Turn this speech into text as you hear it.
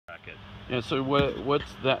Yeah, so what's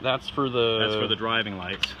that? That's for the driving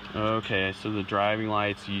lights. Okay, so the driving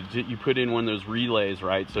lights, you put in one of those relays,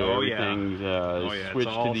 right? So everything's switched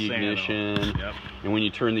to the ignition. Yep. And when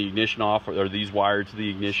you turn the ignition off, are these wired to the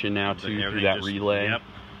ignition now too through that relay? Yep.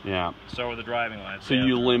 Yeah. So are the driving lights. So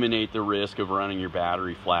you eliminate the risk of running your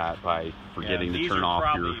battery flat by forgetting to turn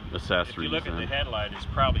off your accessories. If you look at the headlight, it's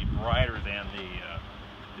probably brighter than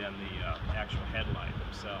the actual headlight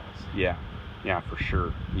themselves. Yeah. Yeah, for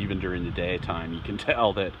sure. Even during the daytime, you can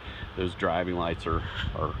tell that those driving lights are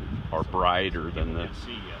brighter than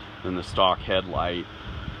the stock headlight.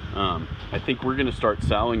 I think we're going to start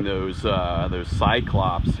selling those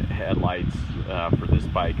Cyclops headlights for this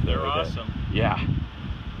bike. They're awesome. Yeah.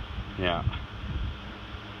 Yeah.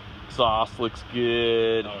 Exhaust looks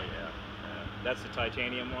good. Oh yeah. That's the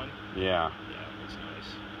titanium one. Yeah. Yeah, it's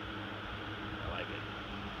nice. I like it.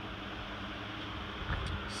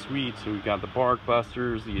 Sweet. So we got the bark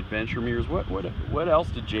busters, the adventure mirrors. What else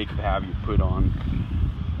did Jacob have you put on?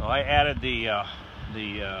 Well, I added the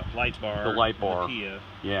light bar. The light bar. The Kia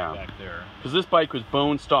back there. Because this bike was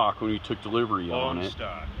bone stock when we took delivery on it. Bone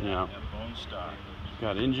stock. Yeah. Bone stock.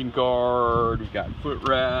 Got engine guard. We got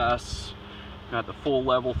footrests. Got the full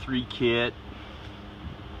level 3 kit.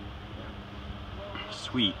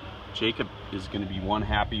 Sweet. Jacob is going to be one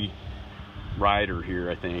happy rider here,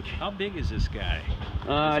 I think. How big is this guy?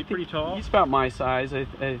 Is he pretty tall? He's about my size,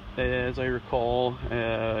 as I recall.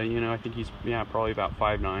 You know, I think he's probably about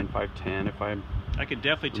 5'9", 5'10", if I'm. I could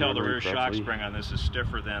definitely tell the rear shock spring on this is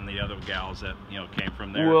stiffer than the other gals that came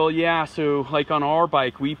from there. Well, yeah. So like on our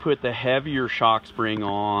bike, we put the heavier shock spring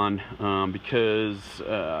on because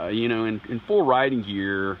in full riding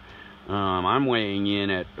gear, I'm weighing in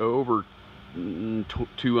at over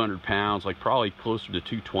 200 pounds, like probably closer to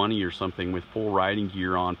 220 or something with full riding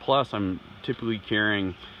gear on. Plus I'm typically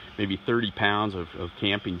carrying maybe 30 pounds of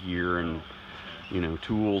camping gear and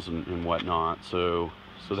tools and whatnot. So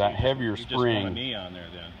that heavier spring. You just wanted me on there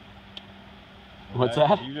then. What's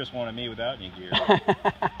that? You just wanted me without any gear.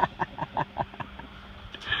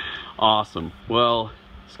 Awesome. Well,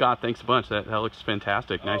 Scott, thanks a bunch. That looks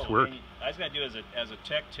fantastic. Nice work. I was going to do as a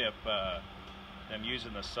tech tip, I'm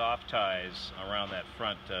using the soft ties around that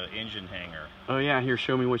front engine hanger. Oh yeah, here,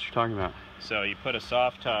 show me what you're talking about. So you put a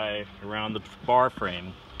soft tie around the bar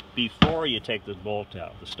frame before you take the bolt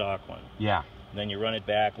out, the stock one. Yeah. And then you run it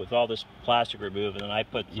back with all this plastic removed, and then I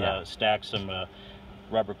put stack some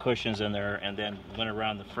rubber cushions in there, and then went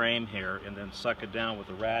around the frame here, and then suck it down with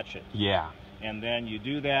a ratchet. Yeah. And then you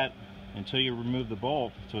do that until you remove the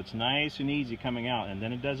bolt, so it's nice and easy coming out, and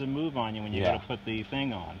then it doesn't move on you when you go to put the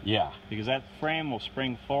thing on. Yeah. Because that frame will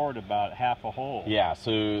spring forward about half a hole. Yeah,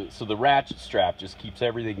 so the ratchet strap just keeps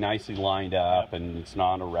everything nicely lined up, and it's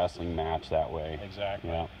not a wrestling match that way. Exactly.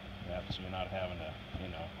 Yeah. Yeah, so you're not having to,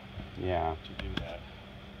 to do that.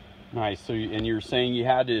 Nice. So, and you're saying you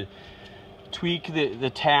had to tweak the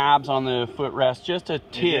tabs on the footrest just a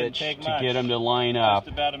titch to get them to line up.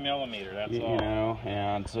 Just about a millimeter, that's all.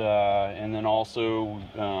 And then also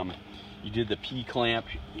you did the P-clamp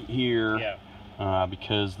here. Yeah.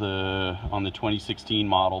 Because on the 2016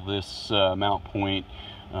 model, this mount point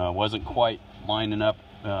wasn't quite lining up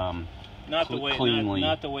cleanly.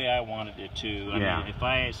 Not the way I wanted it to. I mean,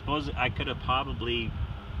 I suppose I could have probably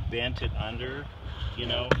bent it under,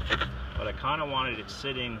 but I kind of wanted it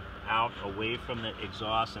sitting out away from the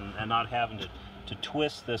exhaust and not having to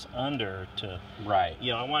twist this under to. Right.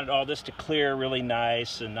 I wanted all this to clear really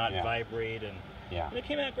nice and not vibrate, and it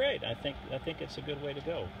came out great. I think it's a good way to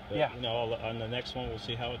go. But, on the next one we'll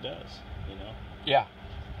see how it does. Yeah.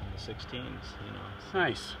 On the 16s.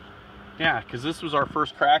 Nice. Yeah, because this was our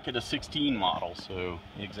first crack at a 16 model, so.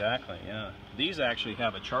 Exactly, yeah. These actually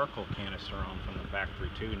have a charcoal canister on from the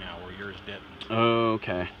factory too now, where yours didn't. Oh,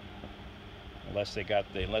 okay. Unless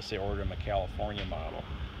they order them a California model.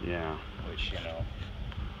 Yeah. Which,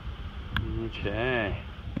 Okay.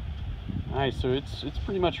 Nice, so it's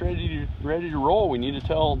pretty much ready to roll. We need to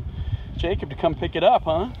tell Jacob to come pick it up,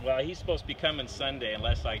 huh? Well, he's supposed to be coming Sunday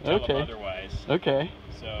unless I tell him otherwise. Okay.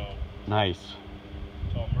 So. Nice.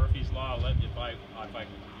 So Murphy's Law, if you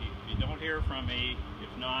don't hear from me,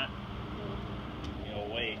 if not,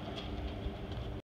 wait.